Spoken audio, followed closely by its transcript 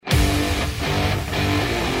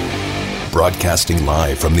Broadcasting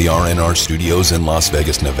live from the RNR studios in Las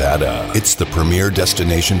Vegas, Nevada. It's the premier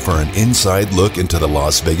destination for an inside look into the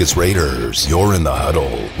Las Vegas Raiders. You're in the huddle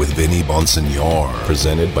with Vinny Bonsignor,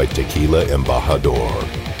 presented by Tequila Embajador.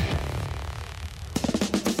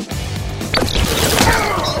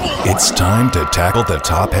 It's time to tackle the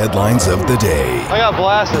top headlines of the day. I got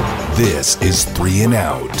blasted. This is 3 and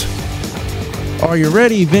Out. Are you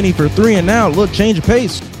ready, Vinny, for 3 and Out? Look, change of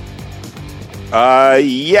pace.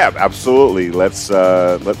 Yeah, absolutely. Let's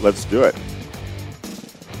do it.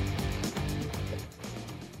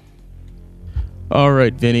 All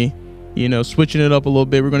right, Vinny. Switching it up a little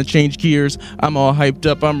bit. We're going to change gears. I'm all hyped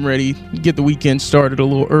up. I'm ready. Get the weekend started a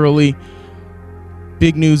little early.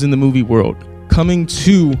 Big news in the movie world. Coming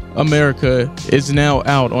to America is now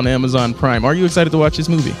out on Amazon Prime. Are you excited to watch this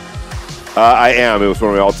movie? I am. It was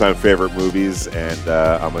one of my all-time favorite movies, and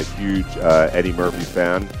I'm a huge Eddie Murphy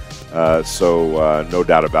fan. So no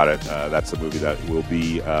doubt about it. That's a movie that will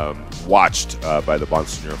be watched by the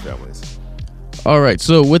Bonsignor families. All right.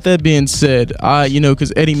 So with that being said,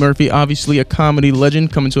 because Eddie Murphy, obviously a comedy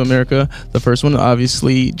legend coming to America. The first one,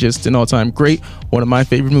 obviously, just an all-time great. One of my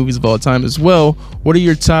favorite movies of all time as well. What are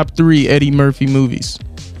your top 3 Eddie Murphy movies?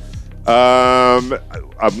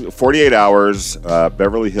 48 Hours,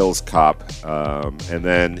 Beverly Hills Cop, and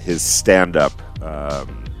then his stand-up.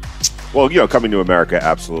 Coming to America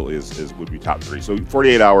absolutely would be top 3. So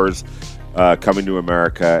 48 Hours, Coming to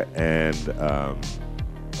America, and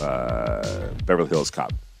Beverly Hills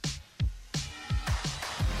Cop.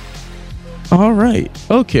 All right.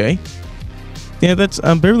 Okay. Yeah, that's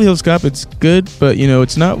Beverly Hills Cop. It's good, but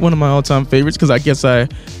it's not one of my all-time favorites because I guess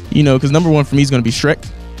because number 1 for me is going to be Shrek.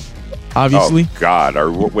 Obviously. Oh God!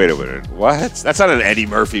 Wait a minute. What? That's not an Eddie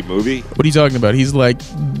Murphy movie. What are you talking about? He's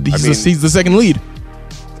the second lead.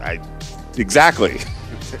 Exactly.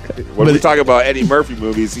 When we talk about Eddie Murphy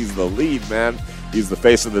movies, he's the lead, man. He's the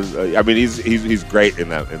face of the. He's great in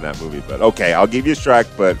that movie. But okay, I'll give you Shrek.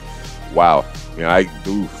 But wow,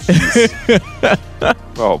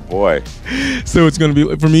 oh boy. So it's gonna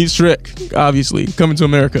be for me Shrek, obviously, Coming to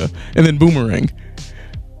America, and then Boomerang.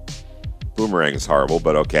 Boomerang is horrible,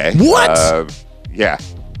 but okay. What? Yeah.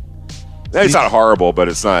 It's not horrible, but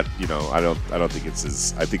it's not. I don't think it's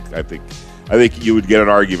as. I think you would get an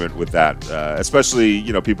argument with that, especially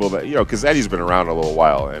people that because Eddie's been around a little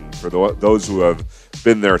while, and for those who have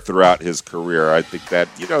been there throughout his career, I think that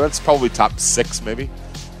that's probably top 6 maybe.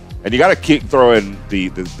 And you got to keep throwing the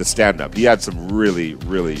stand-up. He had some really,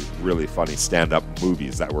 really, really funny stand-up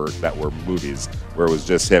movies that were movies where it was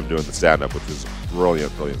just him doing the stand-up, which was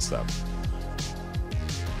brilliant stuff.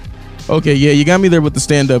 Okay, yeah, you got me there with the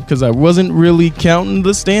stand-up because I wasn't really counting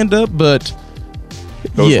the stand-up, but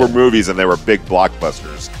those were movies and they were big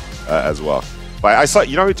blockbusters as well. But I saw,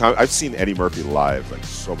 how many times I've seen Eddie Murphy live, like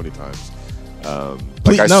so many times.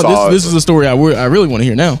 This is a story I really want to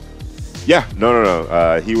hear now. Yeah,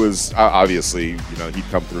 no. He was obviously, he'd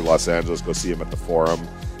come through Los Angeles, go see him at the Forum.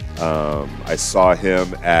 I saw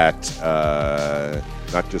him at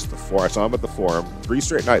not just the Forum. I saw him at the Forum 3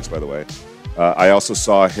 straight nights, by the way. I also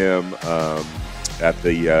saw him at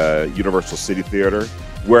the Universal City Theater,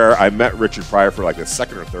 where I met Richard Pryor for like the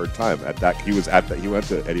second or third time. He went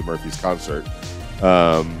to Eddie Murphy's concert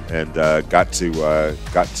and got to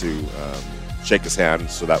shake his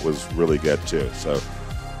hand. So that was really good too. So.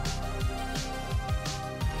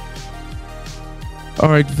 All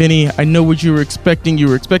right, Vinny, I know what you were expecting. You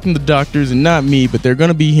were expecting the doctors and not me, but they're going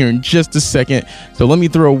to be here in just a second. So let me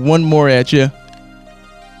throw one more at you.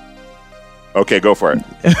 Okay, go for it.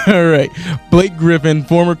 All right. Blake Griffin,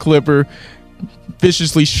 former Clipper,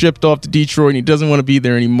 viciously shipped off to Detroit, and he doesn't want to be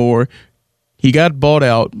there anymore. He got bought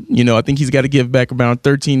out. I think he's got to give back around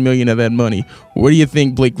 $13 million of that money. Where do you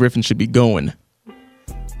think Blake Griffin should be going?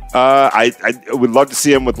 I would love to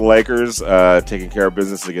see him with the Lakers taking care of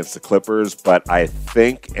business against the Clippers, but I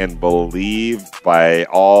think and believe by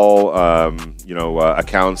all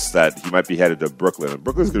accounts that he might be headed to Brooklyn. And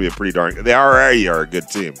Brooklyn's going to be a pretty they already are a good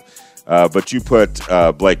team. But you put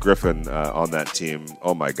Blake Griffin on that team,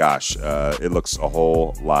 oh my gosh, it looks a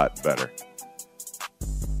whole lot better.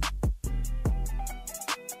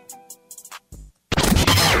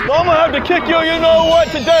 I'm gonna have to kick you know what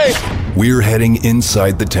today. We're heading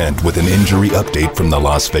inside the tent with an injury update from the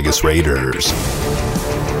Las Vegas Raiders.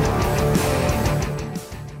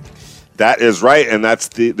 That is right, and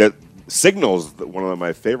that signals one of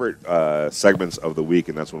my favorite segments of the week,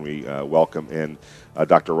 and that's when we welcome in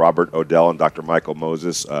Dr. Robert Odell and Dr. Michael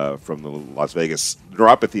Moses from the Las Vegas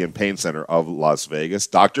Neuropathy and Pain Center of Las Vegas.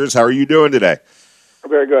 Doctors, how are you doing today?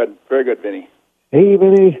 Very good, Vinny. Hey,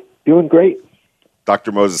 Vinny, doing great.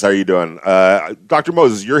 Dr. Moses, how are you doing? Dr.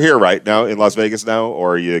 Moses, you're here right now in Las Vegas now,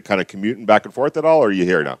 or are you kind of commuting back and forth at all, or are you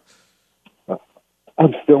here now?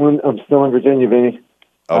 I'm still in Virginia, Vinny.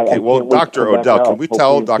 Okay, well, Dr. O'Dell, can we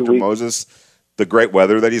tell Dr. Moses the great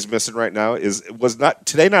weather that he's missing right now? Was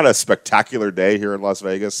today not a spectacular day here in Las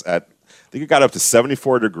Vegas? I think it got up to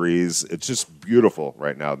 74 degrees. It's just beautiful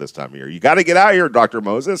right now this time of year. You got to get out here, Dr.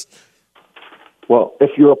 Moses. Well,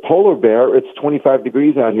 if you're a polar bear, it's 25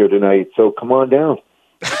 degrees out here tonight, so come on down.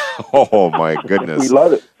 Oh, my goodness. We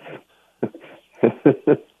love it.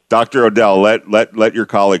 Dr. O'Dell, let your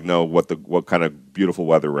colleague know what kind of beautiful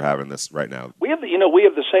weather we're having this right now. We have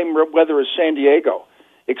the same weather as San Diego,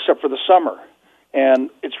 except for the summer, and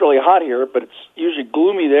it's really hot here, but it's usually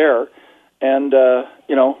gloomy there, and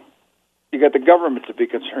you got the government to be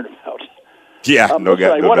concerned about. Yeah, no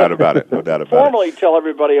doubt about it. No doubt about it. Formally tell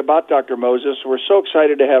everybody about Dr. Moses. We're so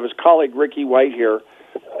excited to have his colleague Ricky White here,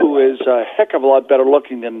 who is a heck of a lot better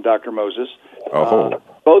looking than Dr. Moses.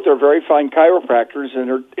 Both are very fine chiropractors,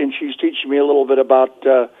 and she's teaching me a little bit about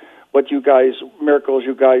miracles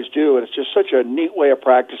you guys do, and it's just such a neat way of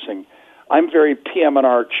practicing. I'm very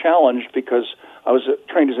PM&R challenged because I was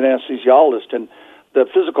trained as an anesthesiologist, and the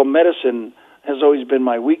physical medicine has always been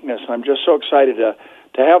my weakness, and I'm just so excited to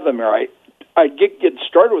have them here. I get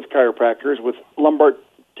started with chiropractors with lumbar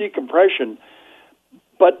decompression,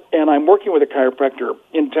 and I'm working with a chiropractor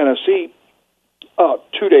in Tennessee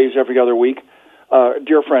 2 days every other week.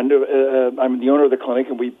 Dear friend, I'm the owner of the clinic,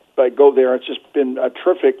 and I go there. It's just been a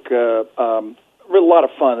terrific, really a lot of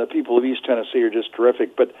fun. The people of East Tennessee are just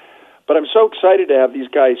terrific. But I'm so excited to have these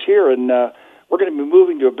guys here, and we're going to be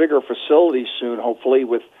moving to a bigger facility soon, hopefully,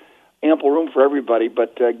 with ample room for everybody.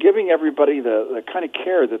 But giving everybody the kind of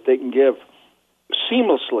care that they can give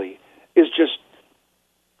seamlessly is just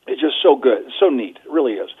so good, so neat. It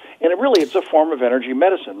really is, and it's a form of energy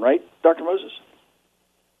medicine, right, Dr. Moses?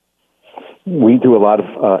 We do a lot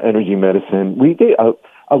of energy medicine. We do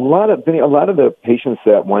a lot of the patients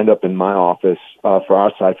that wind up in my office for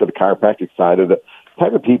our side, for the chiropractic side, are the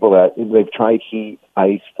type of people that they've tried heat,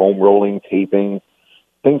 ice, foam rolling, taping.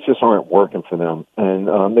 Things just aren't working for them,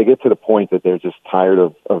 and they get to the point that they're just tired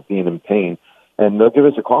of being in pain, and they'll give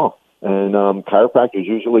us a call. And chiropractor is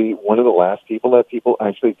usually one of the last people that people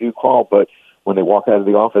actually do call, but when they walk out of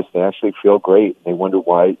the office, they actually feel great. They wonder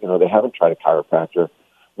why they haven't tried a chiropractor.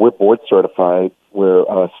 We're board certified. We're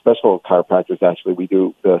special chiropractors. Actually, we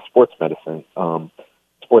do sports medicine.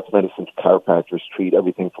 Sports medicine chiropractors treat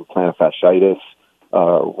everything from plantar fasciitis,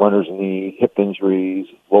 runner's knee, hip injuries,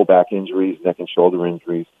 low back injuries, neck and shoulder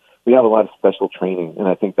injuries. We have a lot of special training, and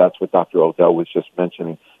I think that's what Dr. O'Dell was just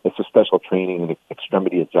mentioning. It's a special training and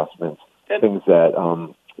extremity adjustments, things that,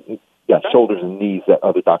 shoulders and knees that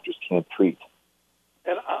other doctors can't treat.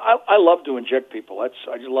 And I love to inject people. I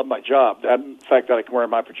just love my job. In fact, that I can wear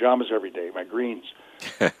my pajamas every day, my greens.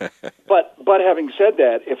 But having said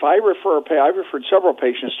that, if I've referred several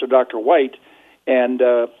patients to Dr. White, and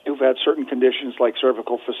who've had certain conditions like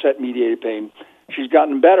cervical facet-mediated pain. She's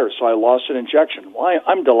gotten better, so I lost an injection. Well,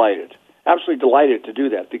 I'm delighted, absolutely delighted to do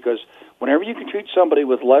that, because whenever you can treat somebody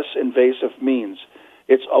with less invasive means,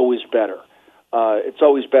 it's always better. It's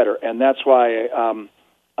always better, and that's why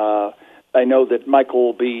I know that Michael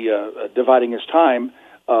will be dividing his time,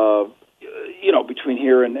 between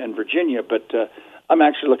here and Virginia. But I'm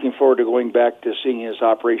actually looking forward to going back to seeing his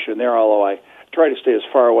operation there, although I try to stay as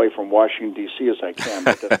far away from Washington, D.C. as I can,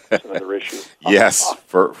 but that's another issue. Yes,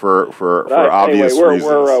 for obvious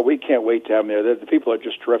reasons. We can't wait to have him there. The people are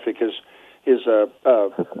just terrific. His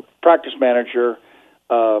practice manager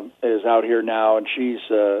is out here now, and she's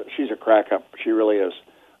a crack up. She really is.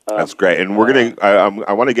 That's great, and we're gonna.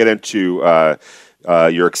 I want to get into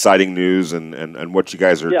your exciting news and what you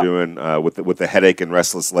guys are doing with the headache and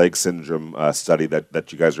restless leg syndrome study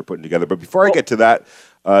that you guys are putting together. But before I get to that,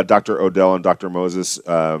 Dr. O'Dell and Dr. Moses,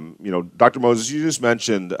 Dr. Moses, you just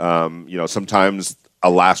mentioned sometimes a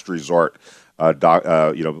last resort.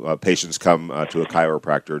 Patients come to a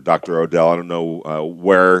chiropractor. Dr. O'Dell, I don't know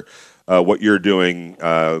where. What you're doing,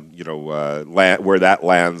 where that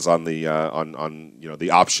lands on the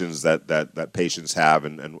the options that patients have,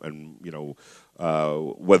 and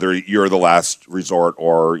whether you're the last resort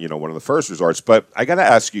or one of the first resorts. But I got to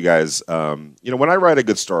ask you guys, when I write a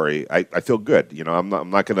good story, I feel good. I'm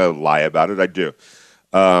not going to lie about it. I do.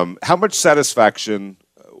 How much satisfaction,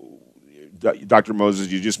 Dr.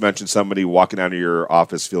 Moses? You just mentioned somebody walking out of your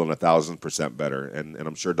office feeling 1,000% better, and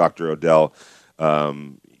I'm sure Dr. O'Dell.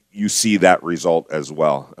 You see that result as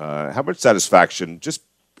well. How much satisfaction, just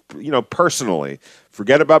personally,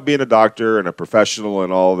 forget about being a doctor and a professional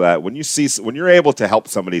and all that. When you're able to help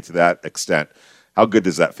somebody to that extent, how good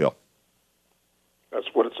does that feel? That's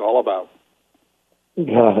what it's all about.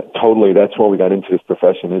 Yeah, totally. That's why we got into this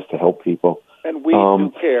profession, is to help people. And we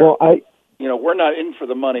do care. Well, we're not in for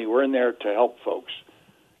the money. We're in there to help folks.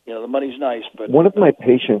 The money's nice, but one of our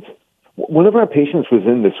patients was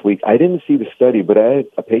in this week. I didn't see the study, but I had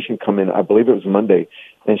a patient come in, I believe it was Monday,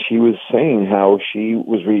 and she was saying how she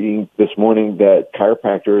was reading this morning that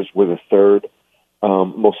chiropractors were the third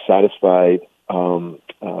most satisfied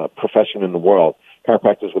profession in the world.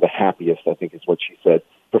 Chiropractors were the happiest, I think is what she said,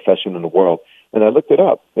 profession in the world. And I looked it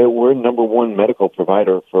up. We're number one medical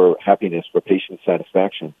provider for happiness, for patient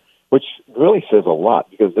satisfaction, which really says a lot,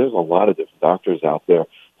 because there's a lot of different doctors out there.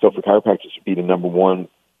 So for chiropractors to be the number one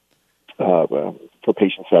for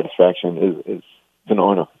patient satisfaction is an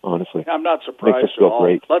honor, honestly. I'm not surprised Makes us feel at all.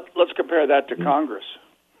 great. Let's compare that to Congress.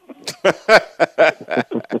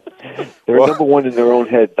 They're number one in their own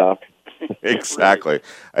head, Doc. Exactly.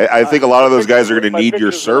 I think a lot of those guys are going to need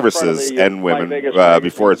your services, and women,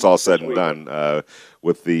 before it's all said and done,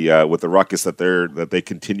 with the ruckus that they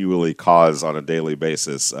continually cause on a daily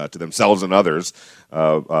basis to themselves and others.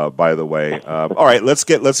 By the way, all right, let's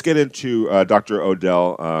get into Dr.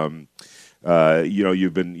 O'Dell.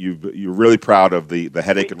 You're really proud of the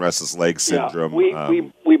headache and restless leg syndrome. Yeah,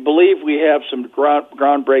 we believe we have some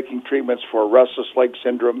groundbreaking treatments for restless leg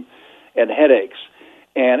syndrome and headaches.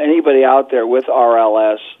 And anybody out there with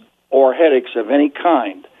RLS or headaches of any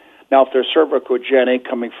kind, now if they're cervicogenic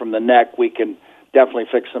coming from the neck, we can definitely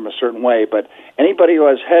fix them a certain way. But anybody who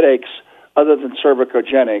has headaches other than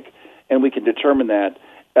cervicogenic, and we can determine that,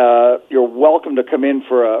 you're welcome to come in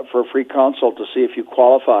for a free consult to see if you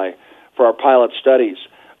qualify for our pilot studies.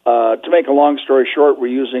 To make a long story short, we're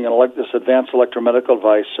using this advanced electromedical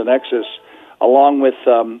device, Synexus, along with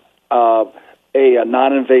a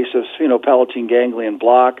non-invasive sphenopalatine ganglion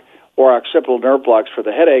block or occipital nerve blocks for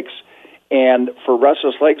the headaches. And for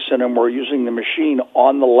restless leg syndrome, we're using the machine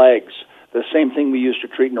on the legs, the same thing we use to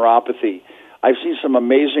treat neuropathy. I've seen some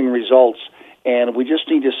amazing results, and we just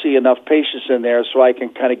need to see enough patients in there so I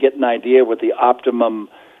can kind of get an idea what the optimum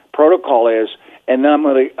protocol is. And then I'm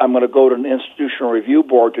going to go to an institutional review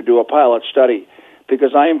board to do a pilot study,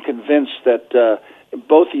 because I am convinced that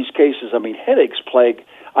both these cases, headaches plague,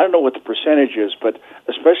 I don't know what the percentage is, but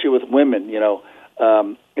especially with women,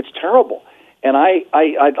 it's terrible. And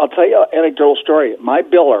I'll tell you an anecdotal story. My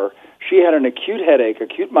biller, she had an acute headache,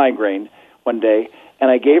 acute migraine one day, and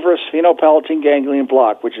I gave her a sphenopalatine ganglion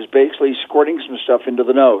block, which is basically squirting some stuff into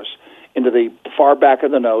the nose, into the far back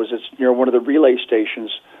of the nose. It's near one of the relay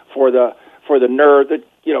stations for the nerve that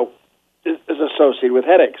is associated with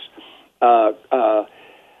headaches,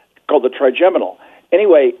 called the trigeminal.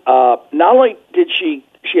 Anyway, not only did she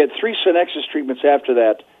had 3 Synexus treatments after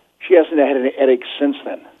that, she hasn't had any headaches since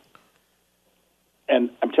then.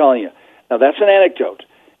 And I'm telling you, now that's an anecdote.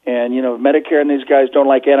 And, Medicare and these guys don't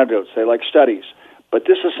like anecdotes. They like studies. But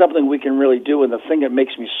this is something we can really do. And the thing that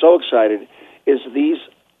makes me so excited is these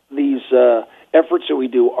efforts that we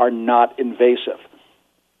do are not invasive.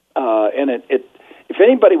 And if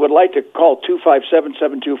anybody would like to call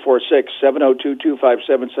 257-7246,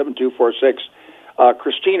 702-257-7246,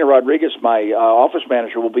 Christina Rodriguez, my office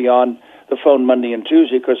manager, will be on the phone Monday and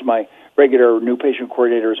Tuesday because my regular new patient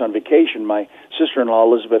coordinator is on vacation. My sister-in-law,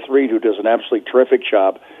 Elizabeth Reed, who does an absolutely terrific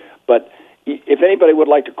job. But if anybody would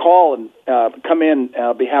like to call and come in,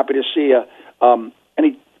 I'll be happy to see you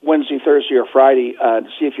any Wednesday, Thursday, or Friday to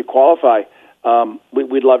see if you qualify.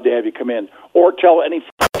 We'd love to have you come in. Or tell any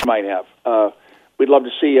friends you might have. We'd love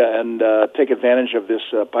to see you and take advantage of these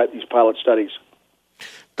pilot studies.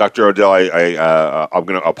 Dr. O'Dell, I'm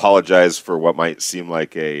going to apologize for what might seem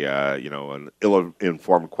like an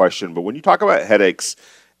ill-informed question, but when you talk about headaches,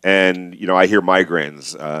 and I hear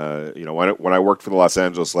migraines, when I worked for the Los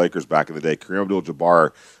Angeles Lakers back in the day, Kareem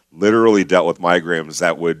Abdul-Jabbar literally dealt with migraines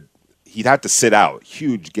that he'd have to sit out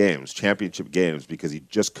huge games, championship games, because he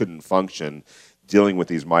just couldn't function dealing with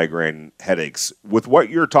these migraine headaches. With what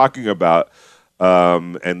you're talking about,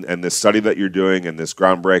 and this study that you're doing and this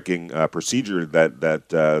groundbreaking procedure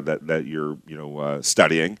that you're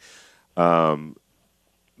studying,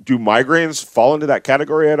 do migraines fall into that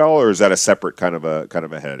category at all, or is that a separate kind of a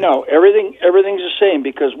headache? No, everything's the same,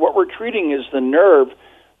 because what we're treating is the nerve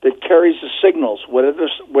that carries the signals,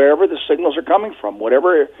 wherever the signals are coming from,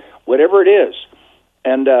 whatever it is,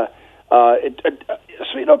 and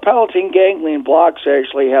sphenopalatine ganglion blocks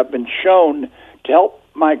actually have been shown to help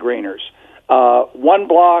migraineurs. One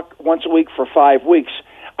block once a week for 5 weeks.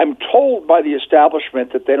 I'm told by the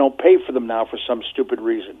establishment that they don't pay for them now for some stupid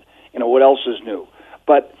reason. What else is new?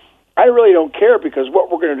 But I really don't care, because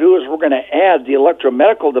what we're going to do is we're going to add the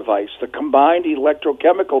electromedical device, the combined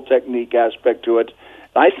electrochemical technique aspect to it.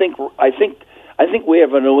 I think I think we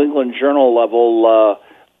have a New England Journal level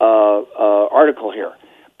article here.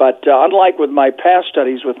 But unlike with my past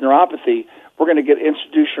studies with neuropathy, we're going to get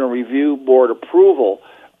institutional review board approval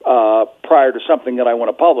prior to something that I want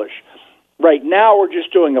to publish. Right now, we're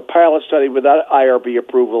just doing a pilot study without IRB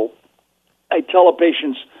approval. I tell the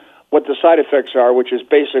patients what the side effects are, which is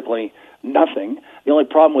basically nothing. The only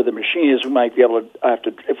problem with the machine is we might be able to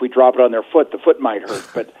if we drop it on their foot, the foot might hurt.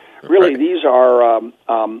 But really, these are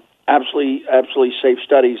absolutely safe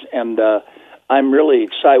studies, and I'm really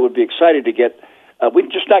would be excited to get. We're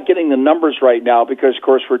just not getting the numbers right now because, of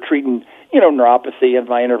course, we're treating neuropathy and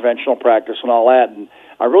my interventional practice and all that. And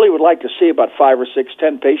I really would like to see about 5 or 6,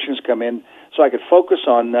 10 patients come in so I could focus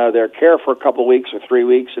on their care for a couple of weeks or 3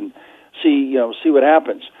 weeks and see what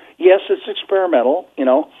happens. Yes, it's experimental,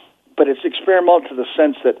 but it's experimental to the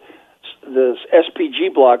sense that the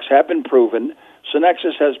SPG blocks have been proven,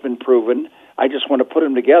 Synexus has been proven. I just want to put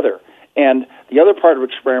them together. And the other part of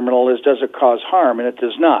experimental is, does it cause harm? And it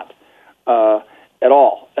does not at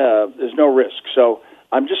all. There's no risk. So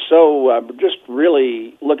I'm just just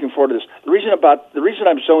really looking forward to this. The reason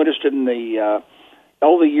I'm so interested in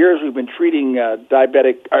all the years we've been treating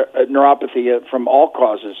diabetic neuropathy from all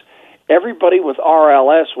causes. Everybody with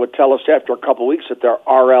RLS would tell us after a couple of weeks that their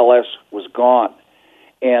RLS was gone,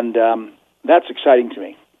 and that's exciting to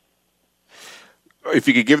me. If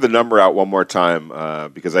you could give the number out one more time,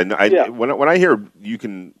 because when I hear you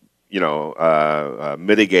can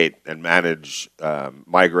mitigate and manage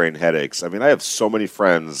migraine headaches. I mean, I have so many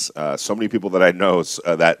friends, so many people that I know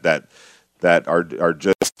that are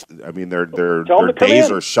just. I mean, their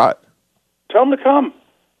days are shut. Tell them to come.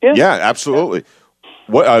 Yeah, absolutely.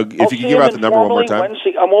 What if you could give out the number one more time?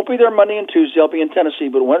 Wednesday, I won't be there Monday and Tuesday. I'll be in Tennessee,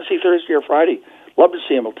 but Wednesday, Thursday, or Friday, love to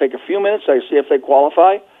see them. It'll take a few minutes. I see if they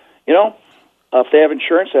qualify. If they have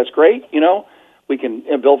insurance, that's great. We can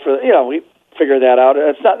build for. We figure that out.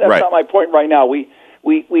 That's not my point right now. We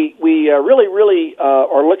really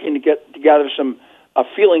are looking to gather some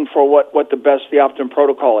feeling for what the Optum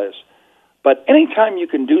protocol is. But anytime you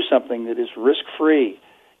can do something that is risk-free,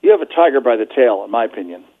 you have a tiger by the tail, in my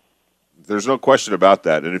opinion. There's no question about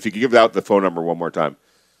that. And if you could give out the phone number one more time.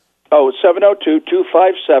 Oh,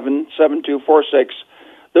 702-257-7246.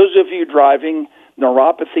 Those of you driving,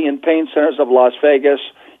 Neuropathy and Pain Centers of Las Vegas,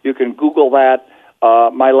 you can Google that.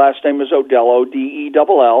 My last name is Odell,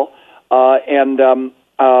 Odell. And the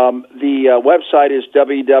website is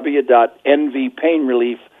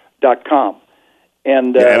www.nvpainrelief.com.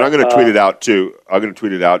 And I'm going to tweet it out too. I'm going to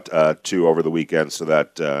tweet it out too over the weekend so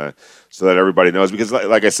that everybody knows. Because,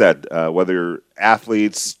 like I said, whether you're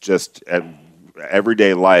athletes, just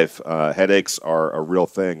everyday life, headaches are a real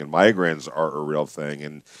thing, and migraines are a real thing.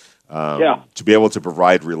 And to be able to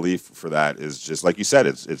provide relief for that is just like you said.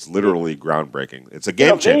 It's literally groundbreaking. It's a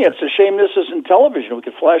game changer. It's a shame this isn't television. We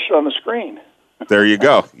could flash it on the screen. There you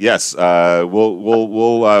go. Yes,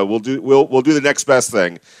 we'll do the next best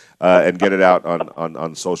thing. And get it out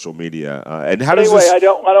on social media. And how does this? I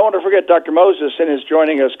don't want to forget Dr. Moses and his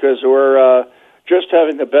joining us because we're just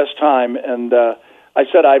having the best time. And I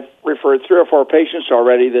said I've referred 3 or 4 patients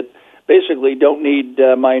already that basically don't need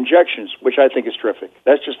my injections, which I think is terrific.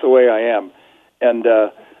 That's just the way I am. And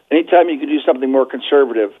anytime you can do something more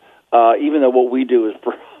conservative, even though what we do is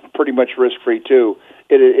pretty much risk-free too,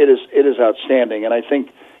 it is outstanding. And I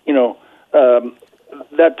think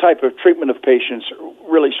that type of treatment of patients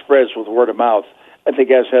really spreads with word of mouth, I think,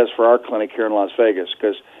 as has for our clinic here in Las Vegas,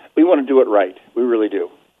 because we want to do it right. We really do.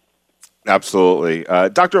 Absolutely.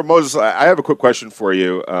 Dr. Moses, I have a quick question for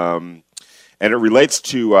you, and it relates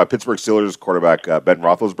to Pittsburgh Steelers quarterback Ben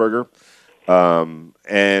Roethlisberger.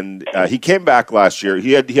 And he came back last year.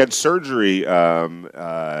 He had surgery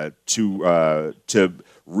to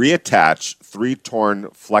reattach 3 torn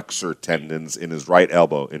flexor tendons in his right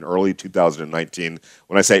elbow in early 2019.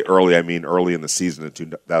 When I say early, I mean early in the season of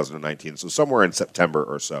 2019. So somewhere in September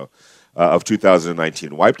or so of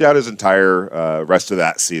 2019. Wiped out his entire rest of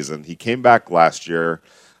that season. He came back last year,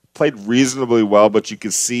 played reasonably well, but you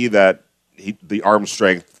could see that the arm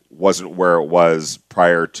strength wasn't where it was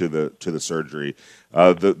prior to the surgery.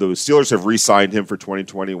 The Steelers have re-signed him for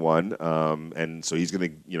 2021, and so he's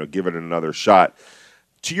going to give it another shot.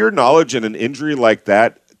 To your knowledge, in an injury like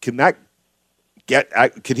that,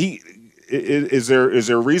 is there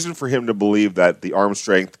a reason for him to believe that the arm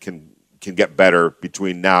strength can get better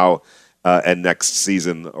between now and next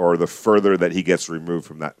season, or the further that he gets removed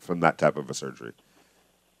from that type of a surgery?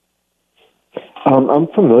 I'm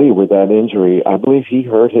familiar with that injury. I believe he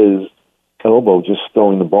hurt his elbow just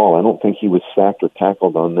throwing the ball. I don't think he was sacked or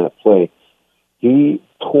tackled on that play. He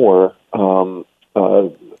tore the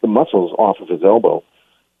muscles off of his elbow.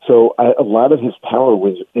 So a lot of his power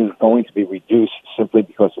is going to be reduced simply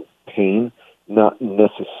because of pain, not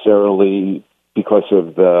necessarily because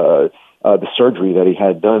of the surgery that he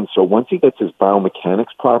had done. So once he gets his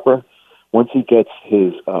biomechanics proper, once he gets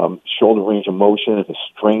his shoulder range of motion and his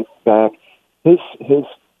strength back, his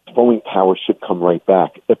throwing power should come right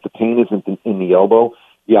back. If the pain isn't in the elbow,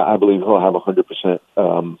 yeah, I believe he'll have 100%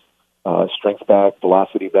 strength back,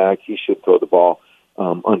 velocity back. He should throw the ball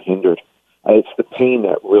unhindered. It's the pain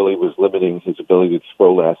that really was limiting his ability to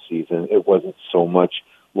throw last season. It wasn't so much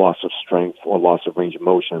loss of strength or loss of range of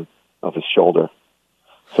motion of his shoulder.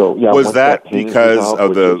 So yeah, was that because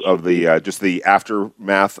of the just the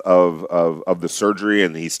aftermath of the surgery,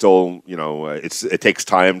 and he still, it takes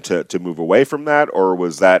time to move away from that, or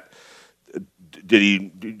was that? Do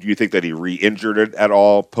you think that he re-injured it at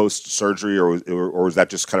all post surgery, or was that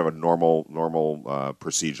just kind of a normal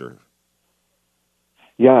procedure?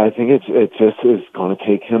 Yeah, I think it just is going to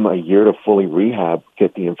take him a year to fully rehab,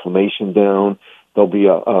 get the inflammation down. There'll be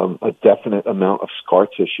a definite amount of scar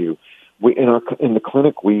tissue. In the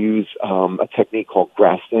clinic, we use a technique called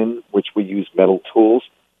Graston, which we use metal tools,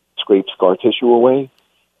 scrape scar tissue away.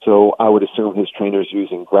 So I would assume his trainer's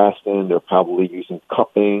using Graston. They're probably using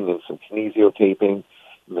cupping and some kinesio taping,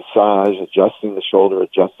 massage, adjusting the shoulder,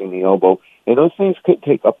 adjusting the elbow. And those things could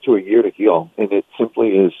take up to a year to heal. And it simply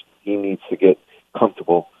is he needs to get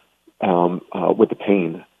comfortable with the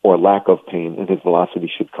pain or lack of pain, and his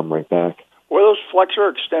velocity should come right back. Were those flexor or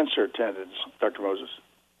extensor tendons, Dr. Moses?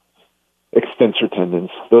 Extensor tendons.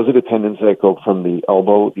 Those are the tendons that go from the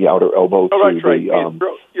elbow, the outer elbow,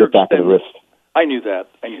 the back of the wrist. I knew that.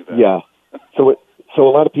 Yeah. So a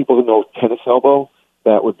lot of people who know tennis elbow,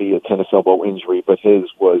 that would be a tennis elbow injury, but his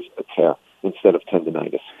was a tear instead of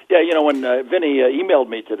tendinitis. Yeah, when Vinny emailed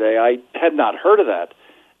me today, I had not heard of that.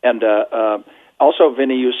 And also,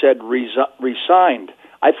 Vinny, you said resigned.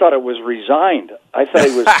 I thought it was resigned. I thought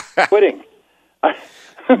he was quitting.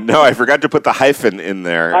 No, I forgot to put the hyphen in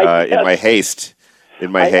there in my haste.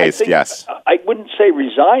 Yes. I wouldn't say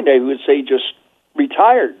resigned. I would say just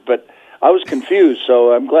retired. But I was confused,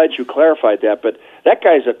 so I'm glad you clarified that. But that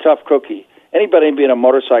guy's a tough cookie. Anybody being a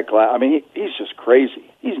motorcycle, he's just crazy.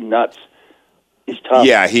 He's nuts. He's tough.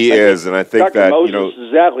 Yeah, he is, and I think Dr. that Moses is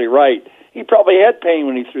exactly right. He probably had pain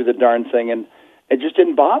when he threw the darn thing, and it just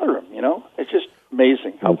didn't bother him. It's just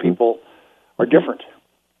amazing how people are different.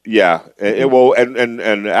 Yeah,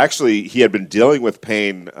 and actually, he had been dealing with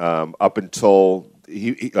pain up until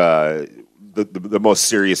the most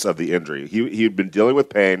serious of the injury. He had been dealing with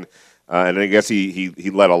pain, and I guess he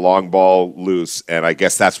let a long ball loose, and I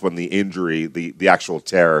guess that's when the injury, the actual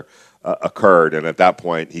tear, occurred. And at that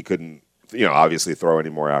point, he couldn't, obviously throw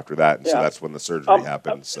anymore after that, and so that's when the surgery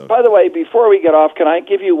happened. So, by the way, before we get off, can I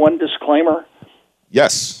give you one disclaimer?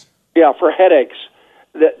 Yes. Yeah, for headaches,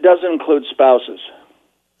 that doesn't include spouses.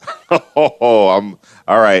 I'm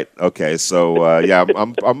all right. Okay, so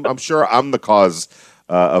I'm sure I'm the cause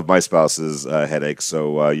of my spouse's headaches.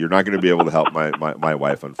 So you're not going to be able to help my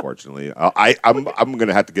wife, unfortunately. I'm going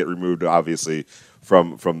to have to get removed, obviously,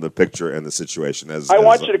 from the picture and the situation. I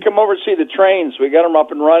want you to come over and see the trains. We got them up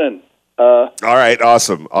and running. All right,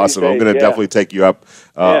 awesome. I'm going to definitely take you up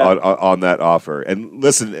on that offer. And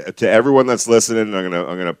listen, to everyone that's listening, I'm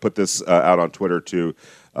going to put this out on Twitter too.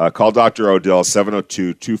 Call Dr. O'Dell,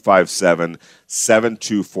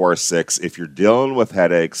 702-257-7246. If you're dealing with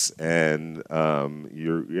headaches and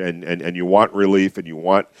you want relief and you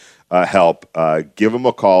want help, give him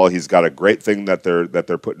a call. He's got a great thing that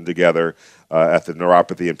they're putting together at the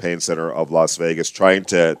Neuropathy and Pain Center of Las Vegas, trying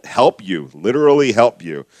to help you, literally help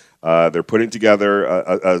you. They're putting together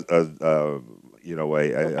a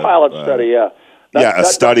pilot study. A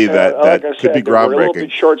study that like could be groundbreaking. We're a little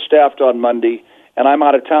bit short-staffed on Monday, and I'm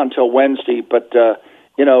out of town until Wednesday. But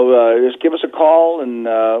just give us a call, and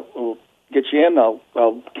we'll get you in. I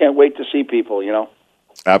can't wait to see people.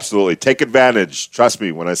 Absolutely, take advantage. Trust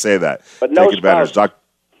me when I say that. But no take advantage,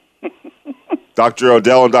 Dr.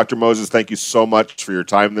 O'Dell and Dr. Moses, thank you so much for your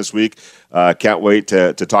time this week. Can't wait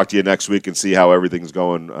to talk to you next week and see how everything's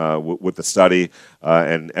going with the study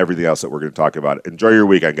and everything else that we're going to talk about. Enjoy your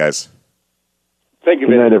weekend, guys. Thank you,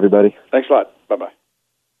 Good night, everybody. Thanks a lot. Bye-bye.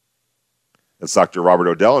 That's Dr. Robert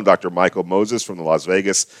O'Dell and Dr. Michael Moses from the Las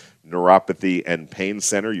Vegas Neuropathy and Pain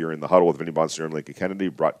Center. You're in the huddle with Vinny Bonsignore and Lincoln Kennedy,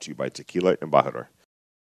 brought to you by Tequila Embajador.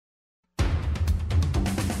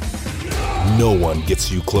 No one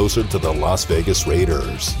gets you closer to the Las Vegas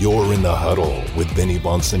Raiders. You're in the huddle with Vinny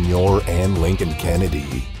Bonsignore and Lincoln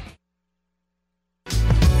Kennedy.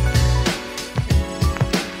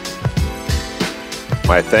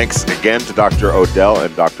 My thanks again to Dr. O'Dell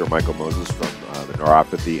and Dr. Michael Moses from the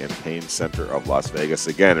Neuropathy and Pain Center of Las Vegas.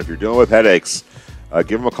 Again, if you're dealing with headaches,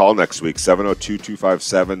 give them a call next week,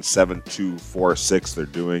 702-257-7246. They're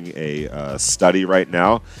doing a study right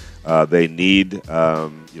now. They need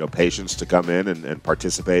patients to come in and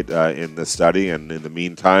participate in the study, and in the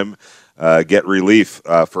meantime, get relief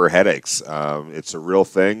for headaches. It's a real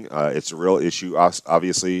thing. It's a real issue.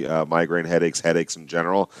 Obviously, migraine headaches in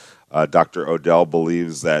general. Dr. Odell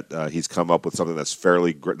believes that he's come up with something that's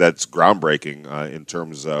that's groundbreaking in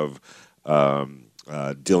terms of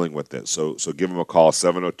dealing with this. So give him a call,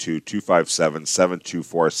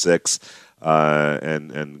 702-257-7246,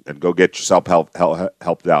 and go get yourself helped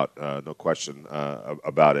out. No question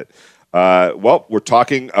about it. Well, we're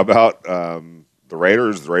talking about the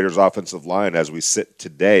Raiders' offensive line as we sit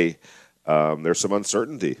today. There's some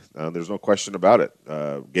uncertainty. There's no question about it.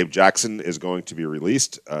 Gabe Jackson is going to be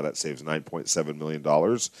released. That saves $9.7 million.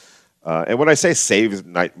 And when I say saves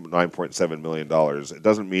 $9.7 million, it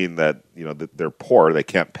doesn't mean that that they're poor. They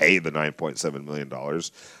can't pay the $9.7 million.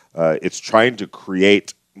 It's trying to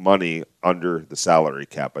create money under the salary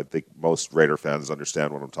cap. I think most Raider fans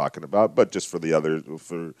understand what I'm talking about, but just for the others,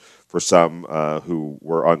 for some who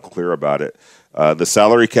were unclear about it, the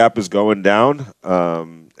salary cap is going down,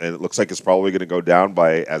 and it looks like it's probably going to go down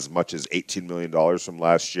by as much as $18 million from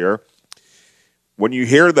last year. When you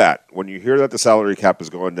hear that the salary cap is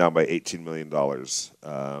going down by $18 million,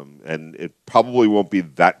 and it probably won't be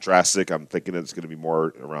that drastic. I'm thinking it's going to be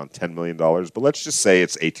more around $10 million, but let's just say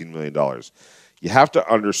it's $18 million. You have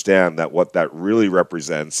to understand that what that really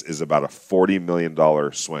represents is about a $40 million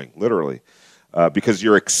swing, literally, because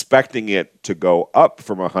you're expecting it to go up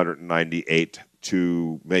from 198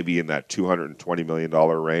 to maybe in that $220 million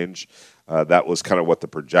range. That was kind of what the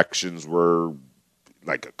projections were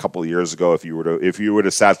like a couple of years ago. If you would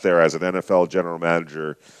have sat there as an NFL general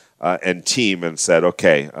manager and team and said,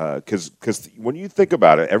 okay, because when you think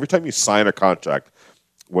about it, every time you sign a contract,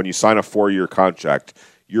 when you sign a 4-year contract,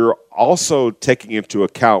 you're also taking into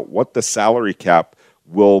account what the salary cap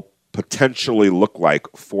will potentially look like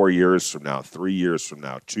 4 years from now, 3 years from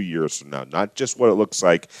now, 2 years from now, not just what it looks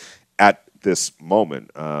like at this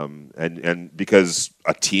moment. And because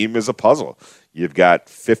a team is a puzzle, you've got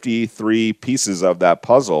 53 pieces of that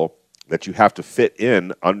puzzle that you have to fit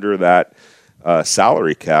in under that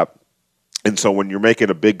salary cap. And so when you're making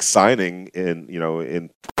a big signing in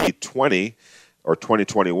 2020 or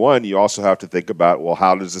 2021, you also have to think about, well,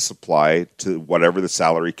 how does this apply to whatever the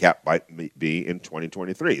salary cap might be in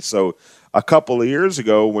 2023? So a couple of years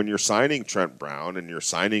ago, when you're signing Trent Brown and you're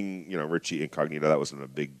signing, Richie Incognito, that wasn't a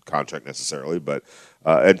big contract necessarily, but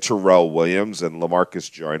and Terrell Williams and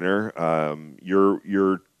LaMarcus Joyner,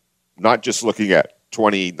 you're not just looking at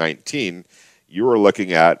 2019, you were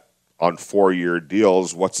looking at on 4-year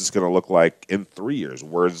deals, what's this going to look like in 3 years?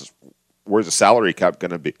 Where's the salary cap going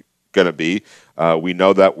to be? We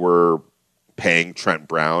know that we're paying Trent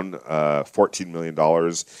Brown $14 million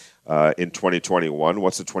in 2021.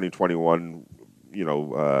 What's the 2021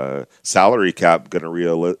 salary cap going to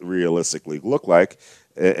realistically look like?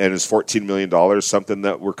 And is $14 million something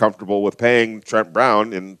that we're comfortable with paying Trent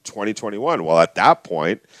Brown in 2021? Well, at that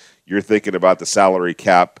point, you're thinking about the salary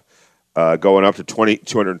cap going up to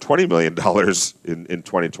 $220 million in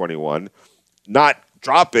 2021, not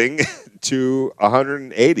dropping to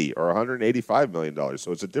 $180 or $185 million.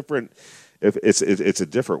 So it's a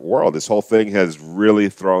different world. This whole thing has really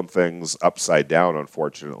thrown things upside down,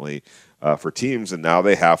 unfortunately, for teams, and now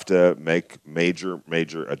they have to make major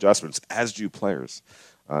adjustments, as do players,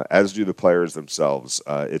 as do the players themselves.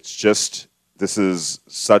 This is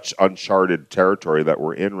such uncharted territory that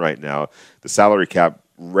we're in right now. The salary cap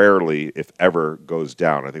rarely, if ever, goes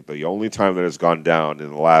down. I think the only time that it's gone down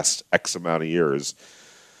in the last X amount of years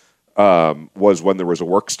was when there was a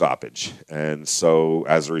work stoppage. And so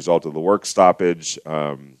as a result of the work stoppage,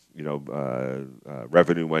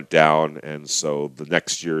 revenue went down. And so the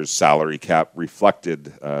next year's salary cap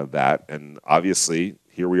reflected that. And obviously,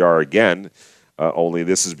 here we are again, only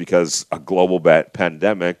this is because a global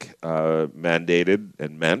pandemic mandated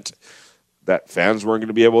and meant that fans weren't going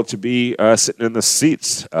to be able to be sitting in the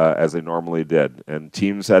seats as they normally did, and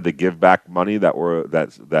teams had to give back money for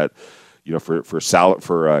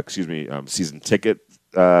season ticket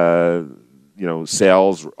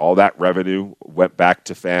sales. All that revenue went back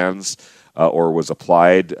to fans or was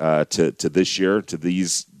applied to this year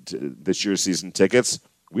this year's season tickets.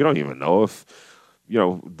 We don't even know if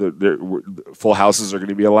the full houses are going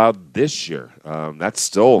to be allowed this year. That's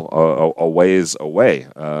still a ways away.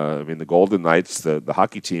 The Golden Knights, the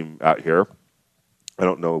hockey team out here, I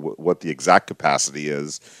don't know what the exact capacity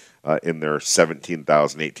is in their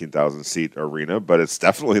 17,000, 18,000 seat arena, but it's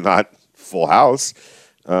definitely not full house.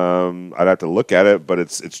 I'd have to look at it, but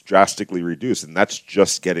it's drastically reduced, and that's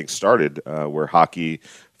just getting started. Where hockey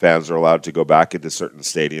fans are allowed to go back into certain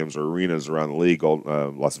stadiums or arenas around the league,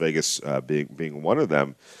 Las Vegas being one of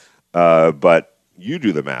them. But you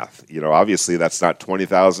do the math. Obviously that's not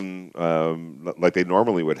 20,000 like they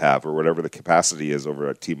normally would have, or whatever the capacity is over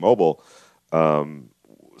at T-Mobile.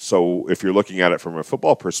 So if you're looking at it from a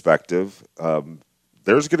football perspective,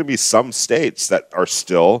 there's going to be some states that are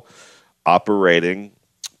still operating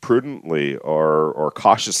prudently or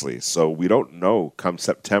cautiously. So we don't know come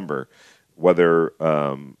September whether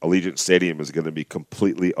Allegiant Stadium is going to be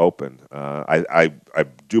completely open. I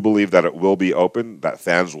do believe that it will be open, that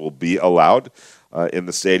fans will be allowed in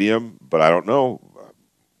the stadium, but I don't know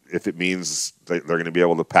if it means they're going to be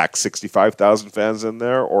able to pack 65,000 fans in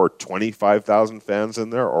there or 25,000 fans in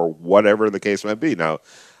there or whatever the case might be. Now,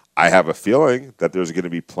 I have a feeling that there's going to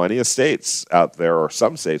be plenty of states out there, or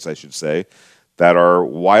some states, I should say, that are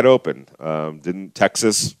wide open. Didn't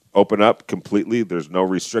Texas open up completely? There's no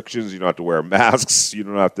restrictions. You don't have to wear masks. You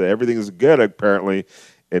don't have to. Everything is good, apparently,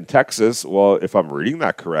 in Texas. Well, if I'm reading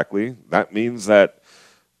that correctly, that means that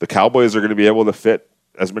the Cowboys are going to be able to fit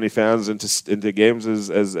as many fans into games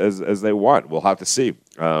as they want. We'll have to see.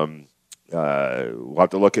 We'll have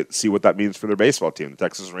to see what that means for their baseball team, the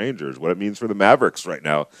Texas Rangers, what it means for the Mavericks right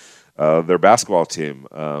now, their basketball team.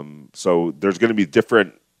 So there's going to be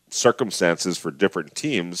different circumstances for different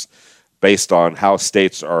teams based on how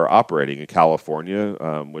states are operating. In California,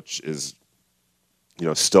 which is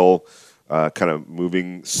still kind of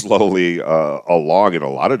moving slowly along in a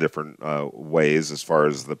lot of different ways as far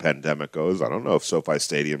as the pandemic goes. I don't know if SoFi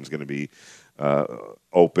Stadium is going to be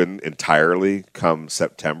open entirely come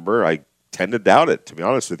September. I tend to doubt it, to be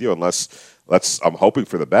honest with you, unless I'm hoping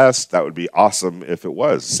for the best. That would be awesome if it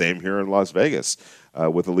was. Same here in Las Vegas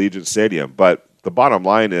with Allegiant Stadium. But the bottom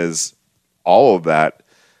line is all of that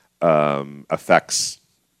affects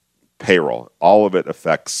payroll. All of it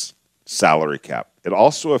affects salary cap. It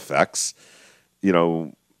also affects,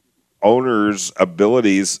 owners'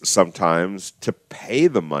 abilities sometimes to pay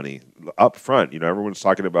the money up front. Everyone's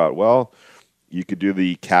talking about, well, you could do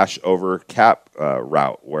the cash over cap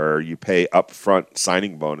route where you pay upfront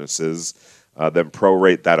signing bonuses, then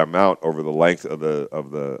prorate that amount over the length of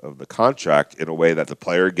the contract in a way that the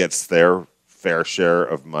player gets their fair share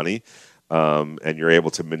of money, and you're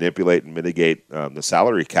able to manipulate and mitigate the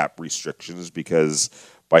salary cap restrictions, because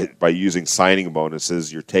by using signing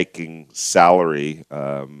bonuses, you're taking salary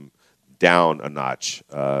down a notch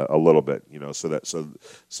a little bit.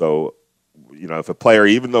 So if a player,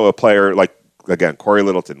 even though a player like, again, Corey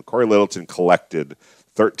Littleton collected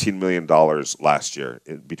 $13 million last year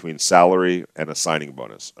between salary and a signing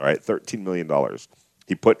bonus. All right, $13 million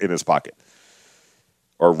he put in his pocket,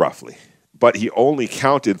 or roughly. But he only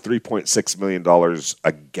counted $3.6 million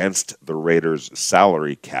against the Raiders'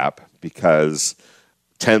 salary cap, because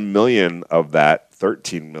 $10 million of that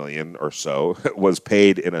 $13 million or so was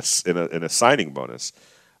paid in a signing bonus.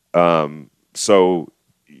 So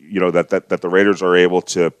that the Raiders are able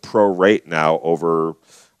to prorate now over.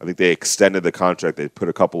 I think they extended the contract. They put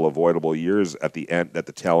a couple avoidable years at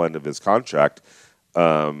the tail end of his contract,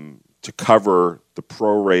 to cover the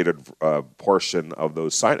prorated portion of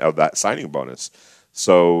that signing bonus.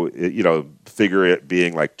 So figure it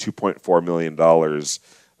being like $2.4 million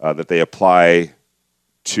that they apply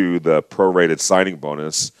to the prorated signing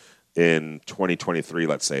bonus in 2023,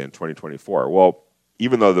 let's say in 2024. Well,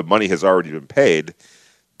 even though the money has already been paid,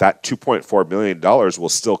 that $2.4 million will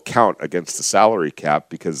still count against the salary cap,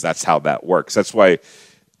 because that's how that works. That's why,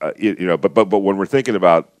 but when we're thinking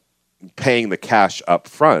about paying the cash up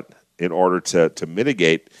front in order to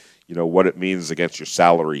mitigate, what it means against your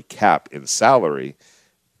salary cap in salary,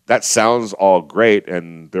 that sounds all great.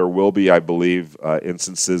 And there will be, I believe,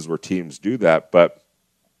 instances where teams do that, but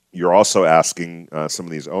you're also asking some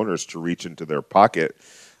of these owners to reach into their pocket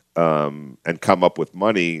and come up with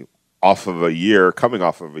money coming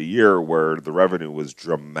off of a year where the revenue was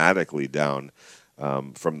dramatically down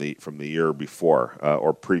from the year before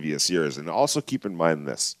or previous years. And also keep in mind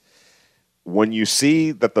this: when you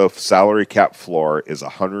see that the salary cap floor is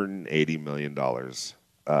 $180 million,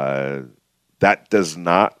 that does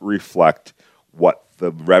not reflect what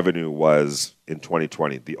the revenue was in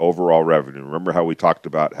 2020, the overall revenue. Remember how we talked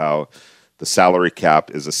about how the salary cap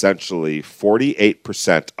is essentially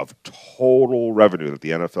 48% of total revenue that the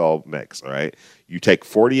NFL makes, all right? You take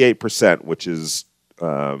 48%, which is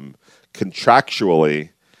contractually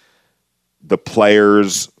the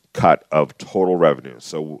player's cut of total revenue.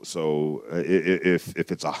 So if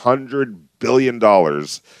it's $100 billion,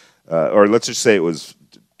 or let's just say it was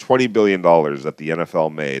 $20 billion that the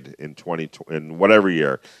NFL made in whatever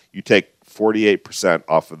year, you take 48%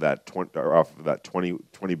 off of that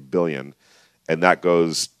 20 billion, and that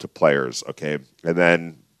goes to players, okay? And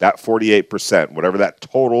then that 48%, whatever that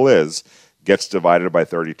total is, gets divided by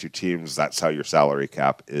 32 teams. That's how your salary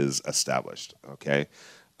cap is established, okay?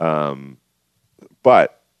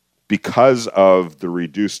 But because of the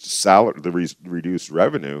reduced reduced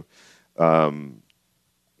revenue,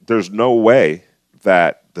 there's no way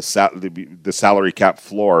that the salary cap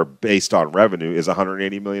floor based on revenue is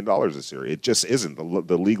 $180 million this year. It just isn't.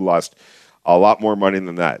 The league lost a lot more money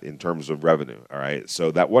than that in terms of revenue. All right, so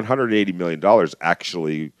that $180 million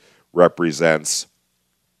actually represents,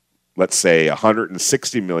 let's say,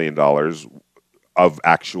 $160 million of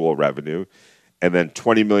actual revenue, and then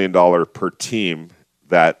 $20 million per team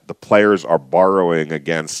that the players are borrowing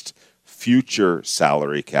against future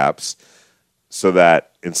salary caps, so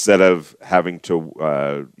that instead of having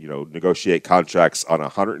to negotiate contracts on a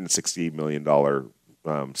 $160 million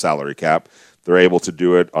salary cap, they're able to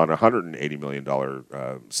do it on a $180 million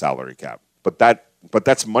salary cap. But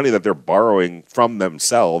that's money that they're borrowing from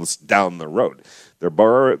themselves down the road. They're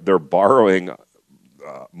borrowing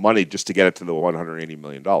money just to get it to the $180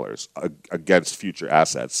 million against future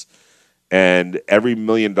assets. And every $1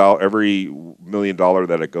 million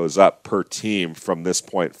that it goes up per team from this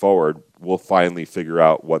point forward, we'll finally figure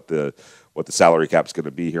out what the salary cap is going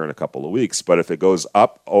to be here in a couple of weeks. But if it goes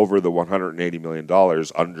up over the $180 million,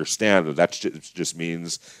 understand that just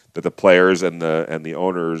means that the players and the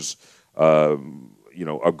owners,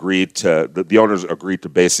 agreed to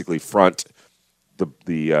basically front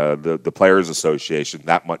the Players Association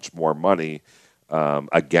that much more money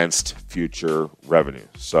against future revenue.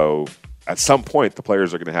 So at some point, the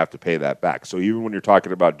players are going to have to pay that back. So even when you're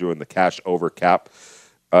talking about doing the cash over cap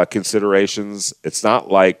considerations, it's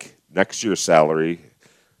not like next year's salary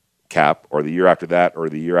cap or the year after that or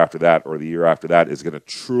the year after that or the year after that is going to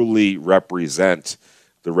truly represent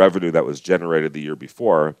the revenue that was generated the year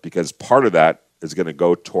before, because part of that is going to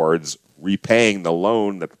go towards repaying the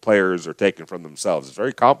loan that the players are taking from themselves. It's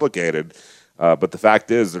very complicated, but the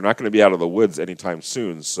fact is they're not going to be out of the woods anytime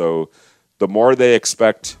soon. So the more they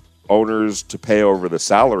expect owners to pay over the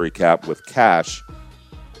salary cap with cash,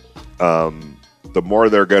 the more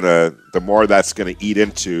that's going to eat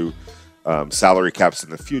into salary caps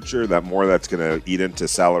in the future. That more that's going to eat into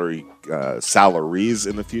salaries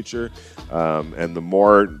in the future, and the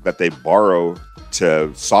more that they borrow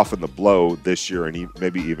to soften the blow this year and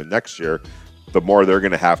maybe even next year, the more they're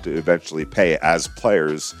going to have to eventually pay as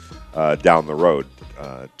players down the road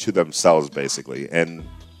to themselves, basically. And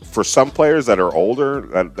for some players that are older,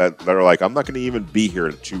 that are like, I'm not going to even be here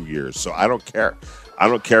in 2 years, so I don't care. I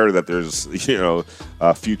don't care that there's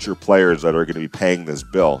future players that are going to be paying this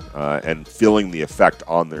bill and feeling the effect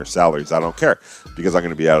on their salaries. I don't care, because I'm going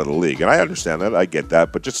to be out of the league. And I understand that. I get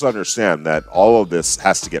that. But just understand that all of this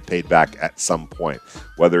has to get paid back at some point,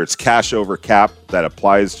 whether it's cash over cap that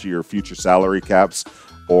applies to your future salary caps,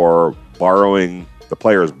 or the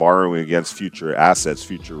players borrowing against future assets,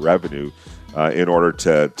 future revenue, in order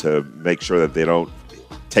to make sure that they don't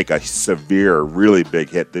take a severe, really big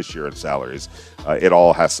hit this year in salaries. It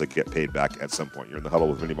all has to get paid back at some point. You're in the Huddle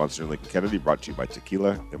with Vinny Bonsignore and Lincoln Kennedy, brought to you by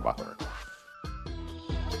Tequila Embajador.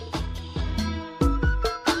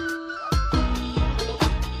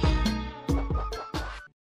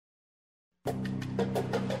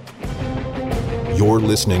 You're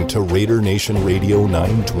listening to Raider Nation Radio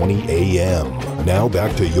 920 AM. Now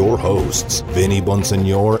back to your hosts, Vinny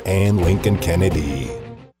Bonsignore and Lincoln Kennedy.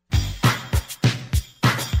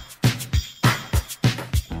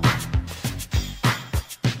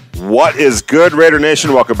 What is good, Raider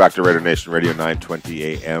Nation? Welcome back to Raider Nation Radio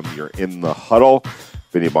 920 AM. You're in the Huddle.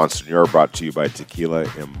 Vinny Bonsignore, brought to you by Tequila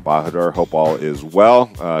Embajador. Hope all is well.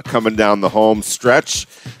 Coming down the home stretch.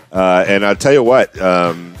 And I'll tell you what,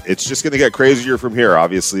 it's just going to get crazier from here.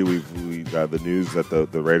 Obviously, we've the news that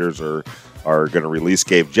the Raiders are going to release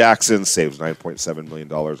Gabe Jackson, saves $9.7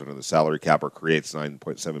 million under the salary cap, or creates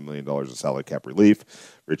 $9.7 million in salary cap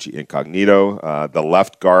relief. Richie Incognito, the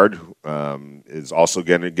left guard, is also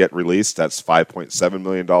going to get released. That's $5.7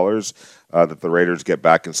 million that the Raiders get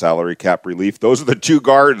back in salary cap relief. Those are the two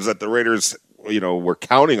guards that the Raiders, were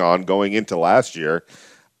counting on going into last year.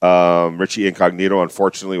 Richie Incognito,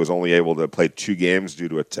 unfortunately, was only able to play 2 games due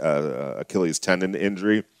to a Achilles tendon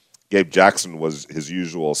injury. Gabe Jackson was his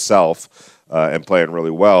usual self and playing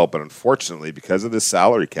really well, but unfortunately, because of this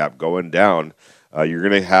salary cap going down, you're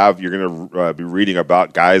going to be reading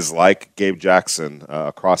about guys like Gabe Jackson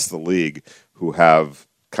across the league who have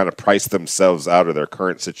kind of price themselves out of their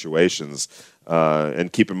current situations.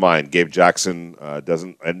 And keep in mind, Gabe Jackson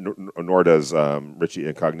doesn't, and nor does Richie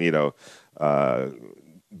Incognito.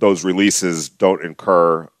 Those releases don't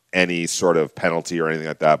incur any sort of penalty or anything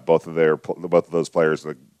like that. Both of those players,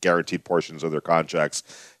 the guaranteed portions of their contracts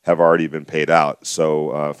have already been paid out.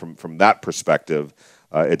 So from that perspective,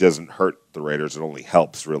 it doesn't hurt the Raiders. It only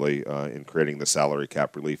helps really in creating the salary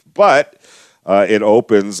cap relief. But it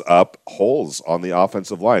opens up holes on the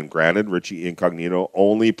offensive line. Granted, Richie Incognito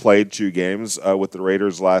only played 2 games with the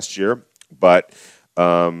Raiders last year, but they're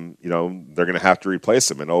going to have to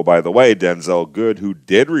replace him. And oh, by the way, Denzel Good, who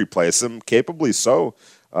did replace him, capably so,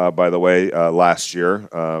 by the way, last year,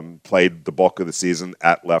 played the bulk of the season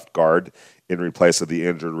at left guard in replace of the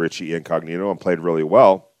injured Richie Incognito and played really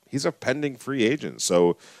well. He's a pending free agent.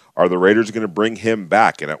 So are the Raiders going to bring him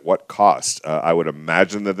back, and at what cost? I would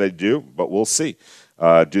imagine that they do, but we'll see.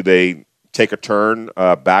 Do they take a turn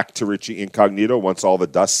back to Richie Incognito once all the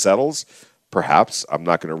dust settles? Perhaps. I'm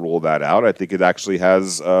not going to rule that out. I think it actually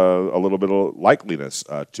has a little bit of likeliness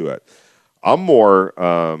to it. I'm more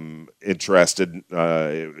interested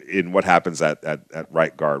in what happens at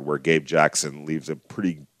right guard, where Gabe Jackson leaves a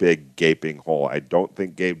pretty big gaping hole. I don't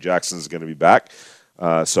think Gabe Jackson is going to be back.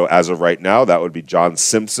 So as of right now, that would be John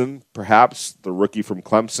Simpson, perhaps, the rookie from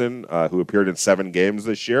Clemson, who appeared in 7 games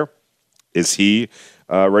this year. Is he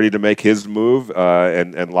ready to make his move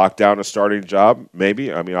and lock down a starting job?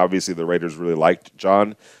 Maybe. I mean, obviously the Raiders really liked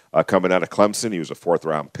John coming out of Clemson. He was a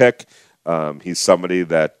 4th-round pick. He's somebody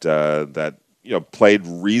that played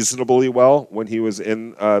reasonably well when he was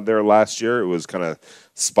in there last year. It was kind of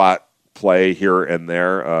spot play here and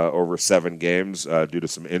there over 7 games due to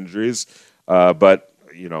some injuries. But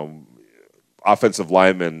offensive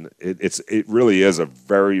lineman, it really is a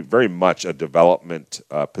very, very much a development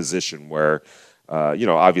position where,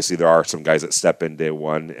 obviously there are some guys that step in day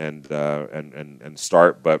one and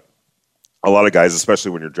start, but a lot of guys, especially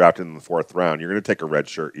when you're drafted in the 4th round, you're going to take a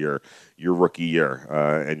redshirt year, your rookie year,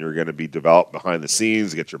 and you're going to be developed behind the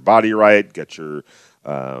scenes, get your body right, get your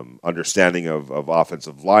understanding of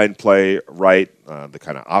offensive line play right, the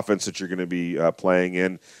kind of offense that you're going to be playing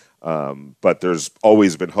in. But there's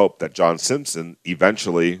always been hope that John Simpson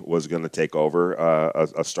eventually was going to take over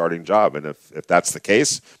a starting job. And if that's the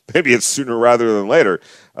case, maybe it's sooner rather than later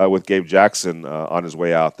with Gabe Jackson on his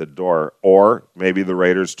way out the door. Or maybe the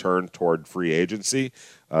Raiders turn toward free agency.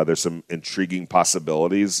 There's some intriguing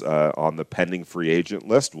possibilities on the pending free agent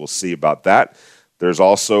list. We'll see about that. There's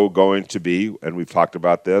also going to be, and we've talked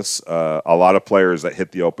about this, a lot of players that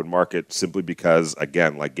hit the open market simply because,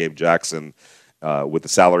 again, like Gabe Jackson, with the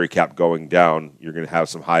salary cap going down, you're going to have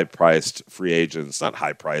some high-priced free agents, not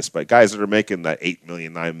high-priced, but guys that are making that $8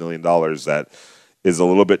 million, $9 million that is a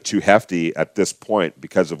little bit too hefty at this point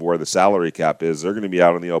because of where the salary cap is. They're going to be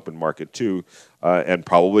out on the open market too, and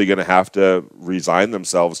probably going to have to resign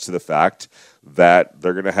themselves to the fact that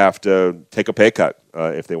they're going to have to take a pay cut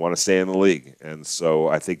if they want to stay in the league. And so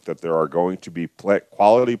I think that there are going to be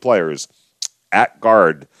quality players at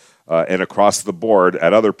guard and across the board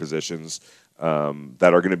at other positions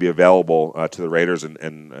that are going to be available to the Raiders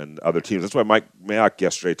and other teams. That's why Mike Mayock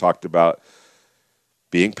yesterday talked about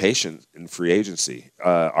being patient in free agency.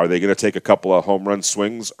 Are they going to take a couple of home run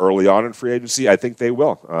swings early on in free agency? I think they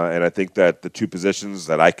will. And I think that the 2 positions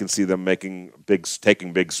that I can see them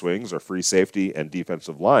taking big swings are free safety and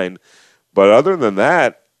defensive line. But other than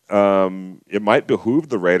that, it might behoove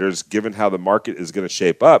the Raiders, given how the market is going to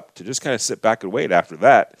shape up, to just kind of sit back and wait after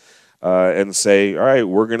that. And say, all right,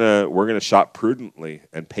 we're gonna shop prudently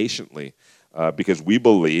and patiently because we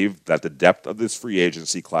believe that the depth of this free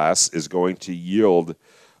agency class is going to yield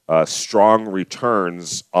strong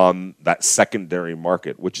returns on that secondary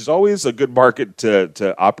market, which is always a good market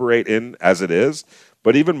to operate in as it is,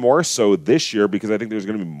 but even more so this year because I think there's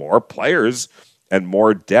going to be more players and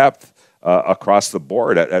more depth across the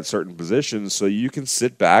board at certain positions, so you can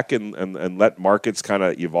sit back and let markets kind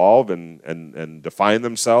of evolve and define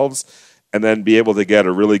themselves, and then be able to get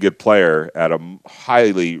a really good player at a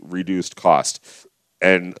highly reduced cost.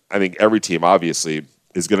 And I think every team, obviously,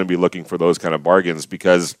 is going to be looking for those kind of bargains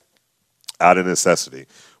because out of necessity.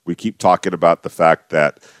 We keep talking about the fact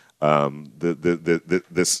that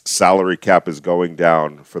this salary cap is going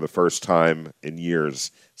down for the first time in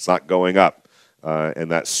years. It's not going up. And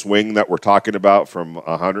that swing that we're talking about from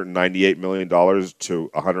 $198 million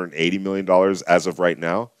to $180 million as of right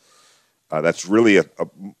now, that's really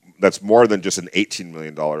that's more than just an $18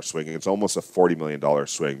 million swing. It's almost a $40 million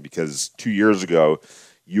swing because 2 years ago,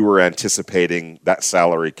 you were anticipating that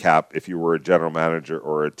salary cap. If you were a general manager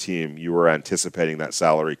or a team, you were anticipating that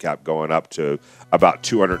salary cap going up to about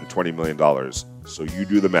 $220 million. So you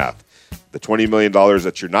do the math. The $20 million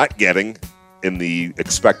that you're not getting in the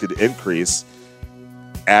expected increase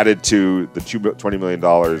added to the $20 million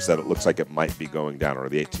that it looks like it might be going down, or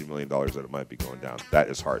the $18 million that it might be going down. That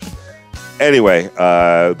is harsh. Anyway,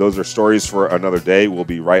 those are stories for another day. We'll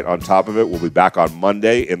be right on top of it. We'll be back on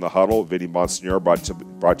Monday in the huddle. Vinny Bonsignor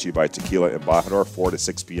brought to you by Tequila Embajador, 4 to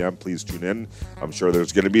 6 p.m. Please tune in. I'm sure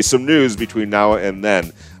there's going to be some news between now and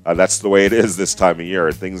then. That's the way it is this time of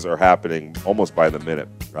year. Things are happening almost by the minute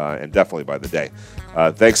and definitely by the day.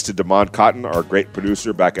 Thanks to Damon Cotton, our great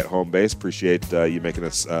producer back at home base. Appreciate you making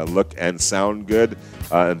us look and sound good.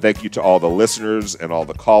 And thank you to all the listeners and all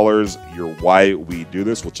the callers. You're why we do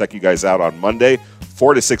this. We'll check you guys out on Monday,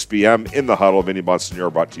 4 to 6 p.m. in the huddle. Vinny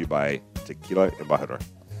Bonsignor brought to you by Tequila Embajador.